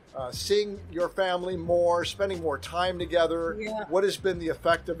relationships, seeing your family more, spending more time together? Yeah. What has been the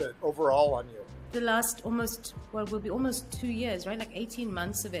effect of it overall on you? The last will be almost 2 years, right? Like 18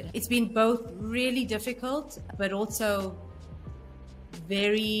 months of it. It's been both really difficult, but also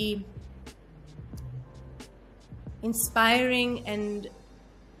very inspiring, and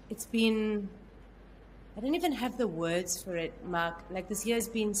it's been, I don't even have the words for it, Mark. Like this year has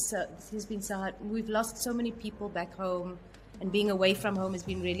been so hard. We've lost so many people back home, and being away from home has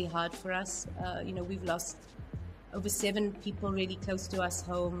been really hard for us. We've lost over 7 people really close to us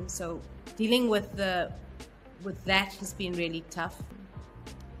home. So dealing with that has been really tough.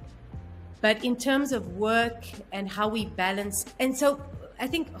 But in terms of work and how we balance, and so I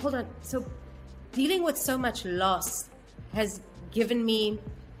think, hold on. So dealing with so much loss has given me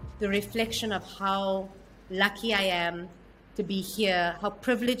the reflection of how lucky I am to be here, how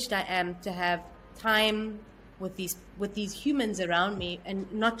privileged I am to have time with these humans around me, and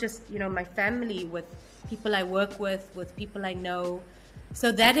not just, my family, with people I work with people I know.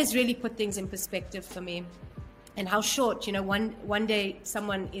 So that has really put things in perspective for me, and how short, one day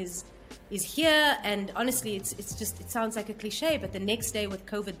someone is here, and honestly, it sounds like a cliche, but the next day with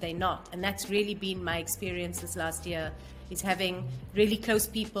COVID, they're not. And that's really been my experience this last year, is having really close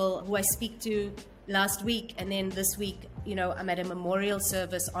people who I speak to last week, and then this week, I'm at a memorial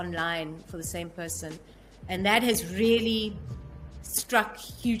service online for the same person. And that has really struck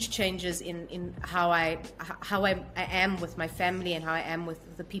huge changes in how I am with my family and how I am with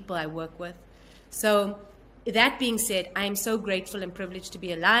the people I work with. So that being said, I am so grateful and privileged to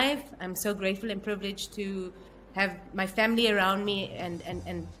be alive. I'm so grateful and privileged to have my family around me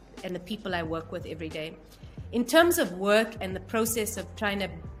and the people I work with every day. In terms of work and the process of trying to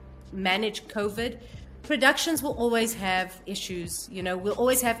manage COVID, productions will always have issues. We'll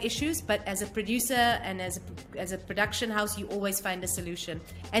always have issues, but as a producer and as a production house, you always find a solution.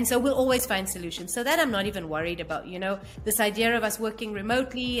 And so we'll always find solutions. So that I'm not even worried about. This idea of us working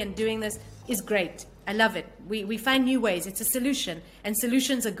remotely and doing this is great. I love it. We find new ways. It's a solution, and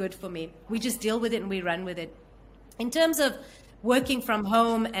solutions are good for me. We just deal with it and we run with it. In terms of working from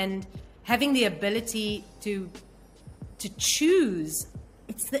home and having the ability to choose,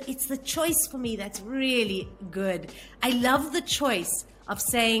 it's the choice for me that's really good. I love the choice of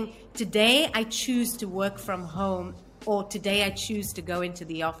saying, today I choose to work from home, or today I choose to go into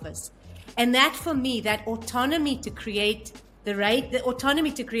the office. And that, for me, that autonomy to create the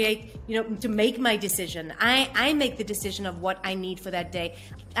autonomy to create, to make my decision. I make the decision of what I need for that day.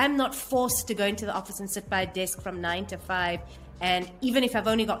 I'm not forced to go into the office and sit by a desk from 9 to 5. And even if I've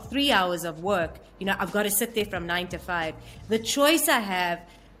only got 3 hours of work, I've got to sit there from 9 to 5. The choice I have,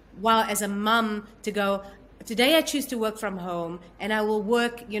 while as a mum, to go, today I choose to work from home, and I will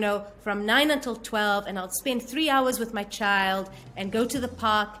work, from 9 until 12, and I'll spend 3 hours with my child and go to the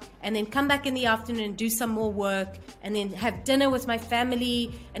park, and then come back in the afternoon and do some more work, and then have dinner with my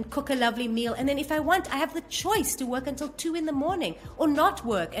family and cook a lovely meal. And then if I want, I have the choice to work until 2 in the morning, or not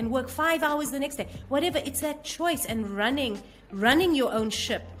work and work 5 hours the next day. Whatever, it's that choice, and running your own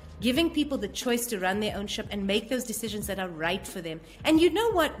ship, giving people the choice to run their own ship and make those decisions that are right for them. And you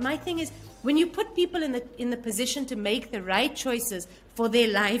know what? My thing is, when you put people in the position to make the right choices for their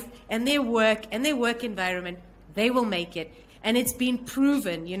life and their work environment, they will make it. And it's been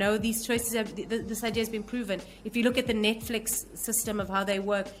proven, these choices this idea has been proven. If you look at the Netflix system of how they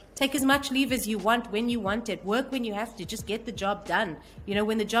work, take as much leave as you want when you want it. Work when you have to. Just get the job done.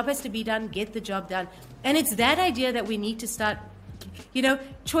 When the job has to be done, get the job done. And it's that idea that we need to start.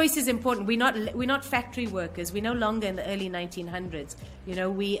 Choice is important. We're not factory workers. We're no longer in the early 1900s.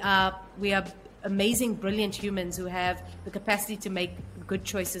 We are amazing, brilliant humans who have the capacity to make good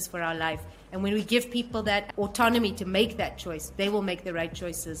choices for our life. And when we give people that autonomy to make that choice, they will make the right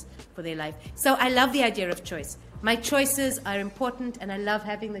choices for their life. So I love the idea of choice. My choices are important, and I love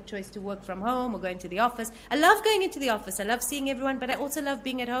having the choice to work from home or going to the office. I love going into the office. I love seeing everyone, but I also love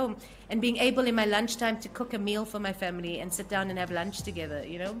being at home and being able in my lunchtime to cook a meal for my family and sit down and have lunch together,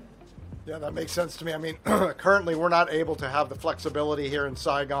 Yeah, that makes sense to me. I mean, currently we're not able to have the flexibility here in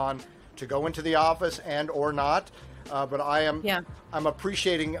Saigon to go into the office and or not. But I'm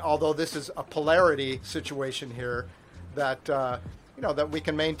appreciating, although this is a polarity situation here, that that we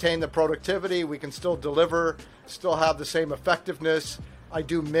can maintain the productivity, we can still deliver, still have the same effectiveness. I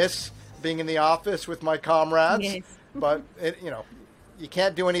do miss being in the office with my comrades, yes. But you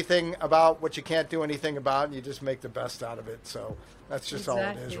can't do anything about what you can't do anything about, and you just make the best out of it. So that's just exactly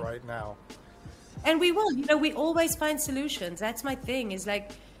all it is right now. And we will, we always find solutions. That's my thing, is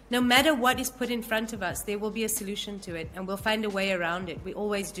like, no matter what is put in front of us, there will be a solution to it, and we'll find a way around it. We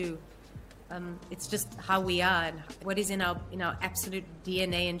always do. It's just how we are and what is in our absolute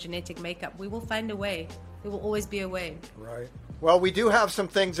DNA and genetic makeup. We will find a way. There will always be a way. Right. Well, we do have some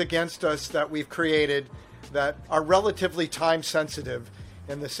things against us that we've created that are relatively time sensitive,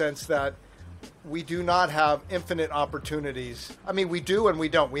 in the sense that we do not have infinite opportunities. I mean, we do and we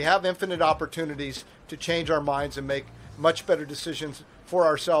don't. We have infinite opportunities to change our minds and make much better decisions for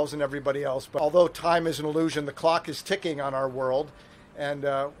ourselves and everybody else. But although time is an illusion, the clock is ticking on our world, and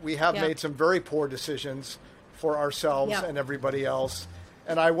we have made some very poor decisions for ourselves and everybody else.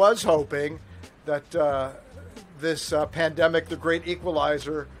 And I was hoping that this pandemic, the great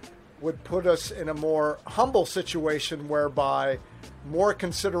equalizer, would put us in a more humble situation whereby more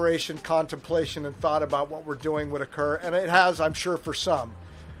consideration, contemplation, and thought about what we're doing would occur. And it has, I'm sure, for some,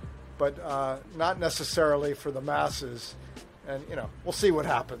 but not necessarily for the masses. And, we'll see what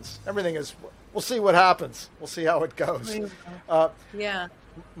happens. We'll see what happens. We'll see how it goes. Yeah.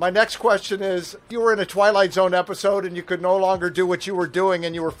 My next question is, you were in a Twilight Zone episode and you could no longer do what you were doing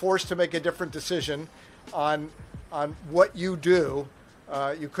and you were forced to make a different decision on what you do.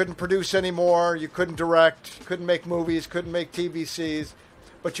 You couldn't produce anymore, you couldn't direct, couldn't make movies, couldn't make TVCs,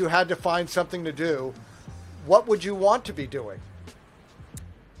 but you had to find something to do. What would you want to be doing?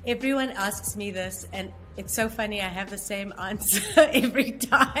 Everyone asks me this, and it's so funny. I have the same answer every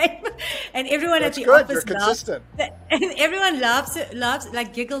time, and everyone That's at the good. office You're consistent. And everyone laughs,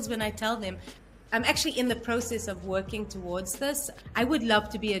 like giggles when I tell them. I'm actually in the process of working towards this. I would love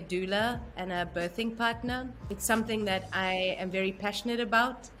to be a doula and a birthing partner. It's something that I am very passionate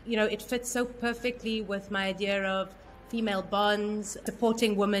about. It fits so perfectly with my idea of female bonds,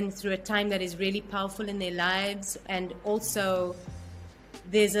 supporting women through a time that is really powerful in their lives, and also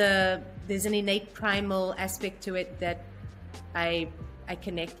there's an innate primal aspect to it that I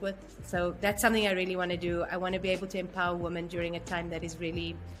connect with. So that's something I really want to do. I want to be able to empower women during a time that is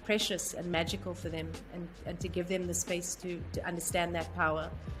really precious and magical for them, and to give them the space to understand that power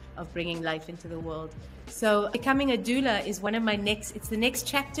of bringing life into the world. So becoming a doula is it's the next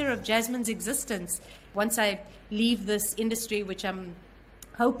chapter of Jasmine's existence. Once I leave this industry, which I'm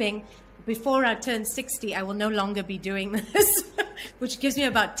hoping before I turn 60, I will no longer be doing this, which gives me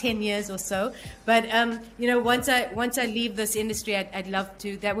about 10 years or so. But, once I leave this industry, I'd love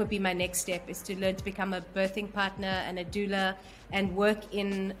to, that would be my next step, is to learn to become a birthing partner and a doula and work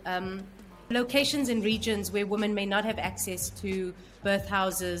in locations and regions where women may not have access to birth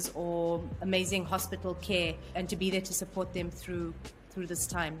houses or amazing hospital care, and to be there to support them through this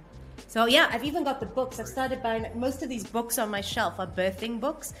time. So yeah, I've even got the books. I've started buying, most of these books on my shelf are birthing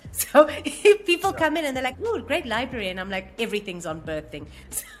books. So if people come in and they're like, "Ooh, great library," and I'm like, everything's on birthing.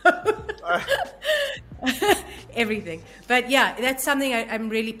 So everything. But yeah, that's something I'm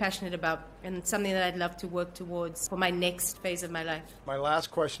really passionate about, and something that I'd love to work towards for my next phase of my life. My last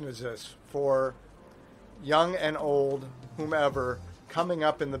question is this: for young and old, whomever, coming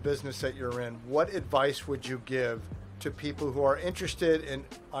up in the business that you're in, what advice would you give to people who are interested in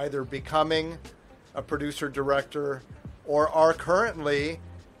either becoming a producer director or are currently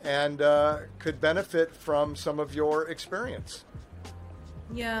and could benefit from some of your experience?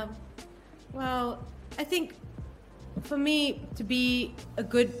 Yeah, well, I think for me, to be a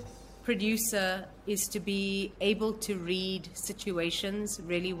good producer is to be able to read situations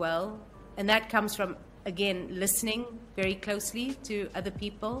really well. And that comes from, again, listening very closely to other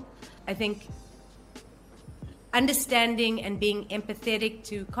people. I think understanding and being empathetic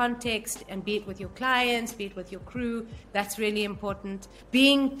to context, and be it with your clients, be it with your crew, that's really important.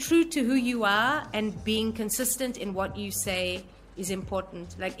 Being true to who you are and being consistent in what you say is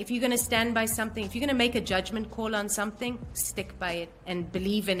important. Like, if you're going to stand by something, if you're going to make a judgment call on something, stick by it and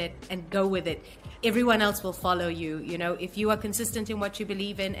believe in it and go with it. Everyone else will follow you. If you are consistent in what you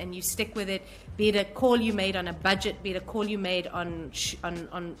believe in and you stick with it, be it a call you made on a budget, be it a call you made on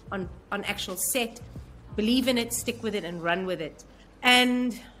actual set, believe in it, stick with it, and run with it.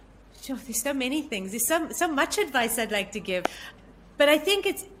 And there's so many things. There's so much advice I'd like to give. But I think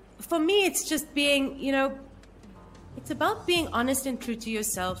for me, it's just being, it's about being honest and true to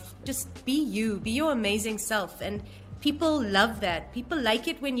yourself. Just be you, be your amazing self. And people love that. People like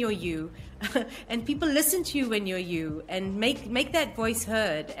it when you're you. And people listen to you when you're you, and make that voice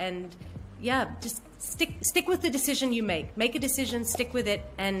heard. And yeah, just stick with the decision you make. Make a decision, stick with it,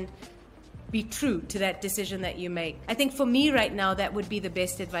 and be true to that decision that you make. I think for me right now, that would be the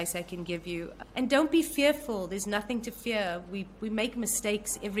best advice I can give you. And don't be fearful. There's nothing to fear. We make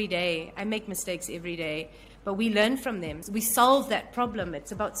mistakes every day. I make mistakes every day, but we learn from them. We solve that problem.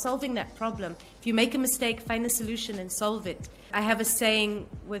 It's about solving that problem. If you make a mistake, find a solution and solve it. I have a saying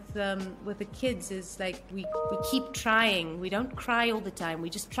with the kids is like, we keep trying. We don't cry all the time. We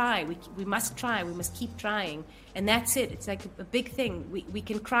just try. We must try. We must keep trying. And that's it. It's like a big thing. We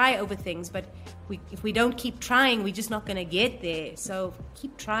can cry over things, but if we don't keep trying, we're just not going to get there. So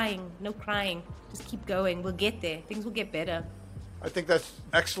keep trying. No crying. Just keep going. We'll get there. Things will get better. I think that's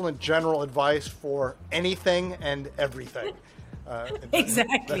excellent general advice for anything and everything.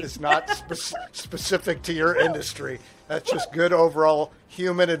 Exactly. That is not specific to your industry. That's just good overall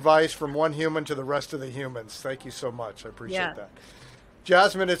human advice from one human to the rest of the humans. Thank you so much. I appreciate that.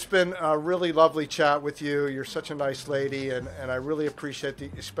 Jasmine, it's been a really lovely chat with you. You're such a nice lady, and I really appreciate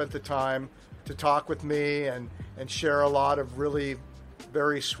that you spent the time to talk with me and share a lot of really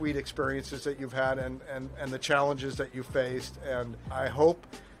very sweet experiences that you've had and the challenges that you faced. And I hope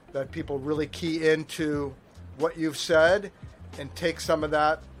that people really key into what you've said and take some of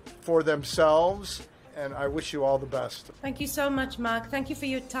that for themselves. And I wish you all the best. Thank you so much, Mark. Thank you for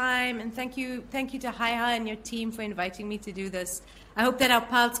your time, and thank you to Hi and your team for inviting me to do this. I hope that our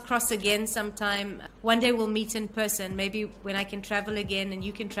paths cross again sometime. One day we'll meet in person. Maybe when I can travel again and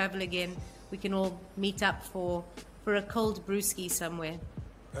you can travel again, we can all meet up for a cold brewski somewhere.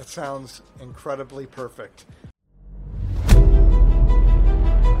 That sounds incredibly perfect.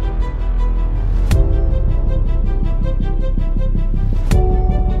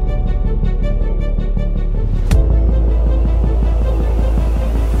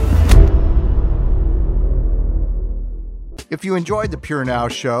 If you enjoyed the Pure Now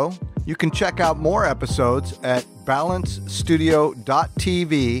show, you can check out more episodes at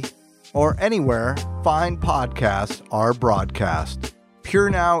balancestudio.tv or anywhere fine podcasts are broadcast. Pure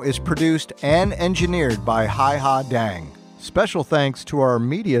Now is produced and engineered by Hai Dang. Special thanks to our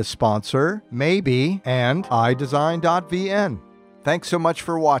media sponsor, Maybe, and iDesign.vn. Thanks so much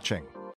for watching.